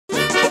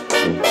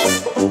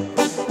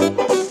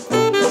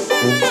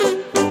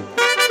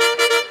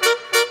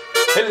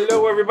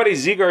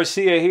everybody, Z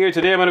Garcia here.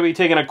 Today I'm going to be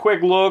taking a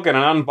quick look at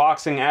an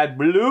unboxing at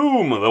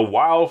Bloom, the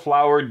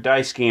Wildflower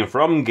dice game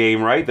from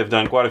Gamewright. They've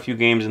done quite a few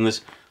games in this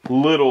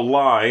little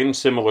line,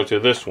 similar to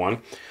this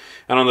one.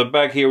 And on the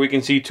back here we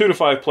can see 2 to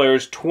 5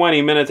 players,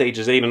 20 minutes,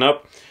 ages 8 and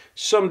up,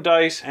 some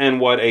dice, and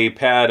what a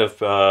pad of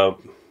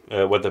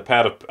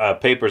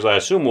papers I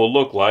assume will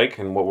look like,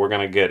 and what we're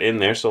going to get in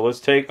there. So let's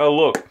take a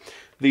look.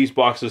 These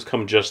boxes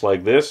come just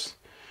like this,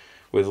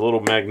 with a little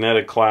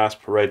magnetic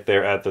clasp right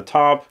there at the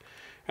top.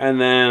 And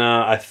then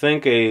I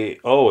think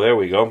oh, there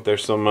we go.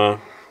 There's some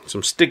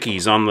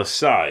stickies on the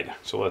side.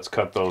 So let's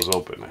cut those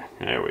open.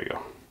 There we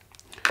go.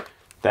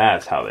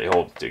 That's how they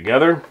hold it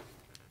together.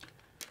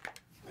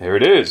 There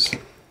it is.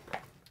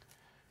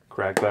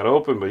 Crack that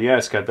open, but yeah,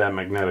 it's got that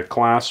magnetic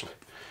clasp.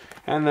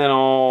 And then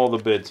all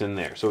the bits in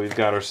there. So we've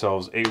got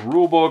ourselves a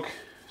rule book,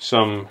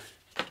 some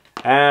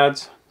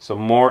ads,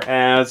 some more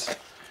ads,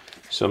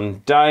 some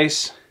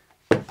dice,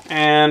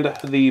 and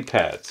the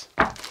pads.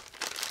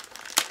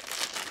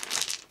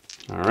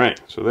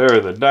 Alright, so there are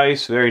the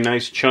dice. Very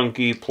nice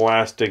chunky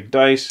plastic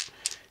dice,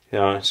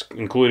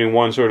 including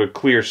one sort of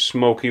clear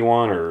smoky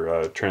one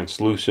or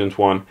translucent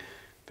one.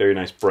 Very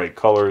nice bright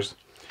colors.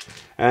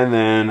 And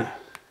then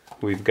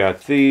we've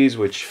got these,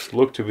 which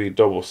look to be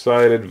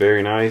double-sided.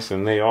 Very nice,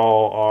 and they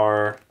all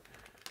are...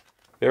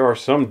 There are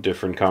some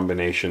different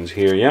combinations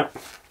here, yeah.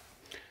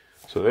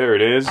 So there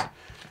it is.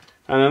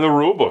 And then the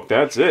rule book,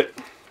 that's it.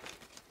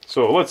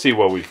 So let's see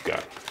what we've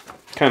got.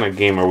 What kind of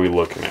game are we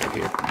looking at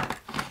here?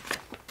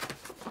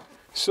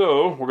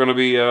 So, we're going to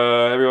be,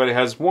 everybody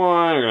has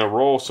one, we're going to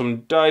roll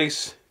some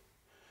dice.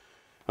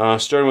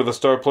 Starting with a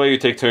start player, you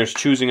take turns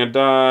choosing a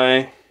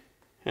die.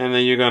 And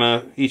then you're going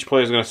to, each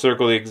player is going to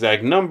circle the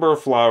exact number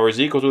of flowers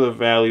equal to the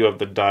value of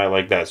the die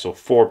like that. So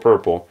 4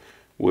 purple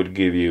would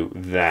give you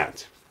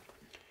that.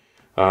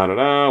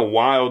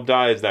 Wild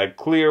die is that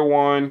clear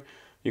one.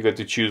 You get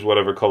to choose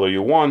whatever color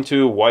you want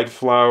to. White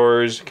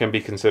flowers can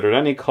be considered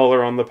any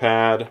color on the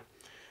pad.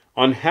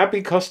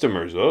 Unhappy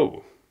customers,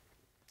 oh.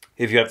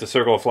 If you have to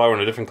circle a flower in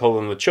a different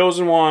color than the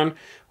chosen one,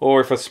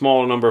 or if a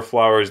smaller number of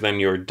flowers than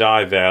your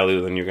die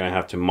value, then you're going to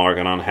have to mark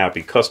an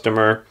unhappy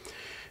customer.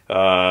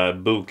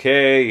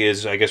 Bouquet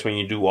is, I guess, when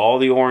you do all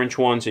the orange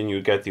ones and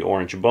you get the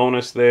orange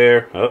bonus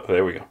there. Oh,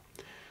 there we go.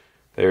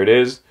 There it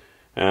is.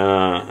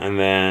 And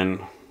then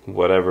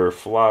whatever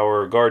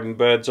flower garden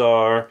beds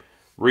are.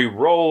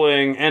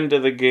 Re-rolling, end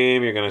of the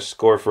game, you're going to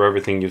score for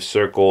everything you've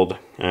circled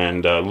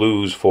and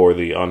lose for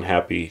the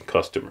unhappy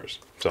customers.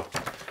 So,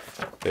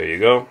 there you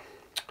go.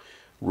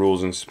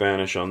 Rules in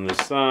Spanish on this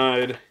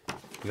side.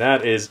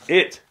 That is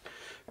it.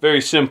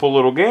 Very simple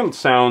little game.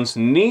 Sounds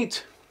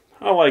neat.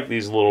 I like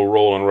these little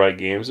roll and write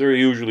games. They're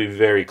usually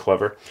very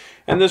clever.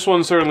 And this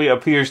one certainly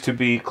appears to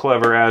be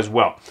clever as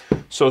well.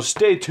 So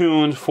stay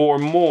tuned for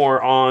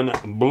more on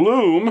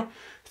Bloom.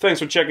 Thanks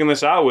for checking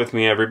this out with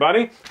me,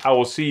 everybody. I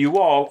will see you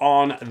all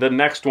on the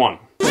next one.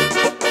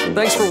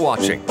 Thanks for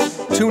watching.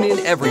 Tune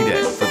in every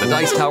day for the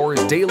Dice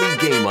Tower's daily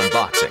game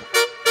unboxing.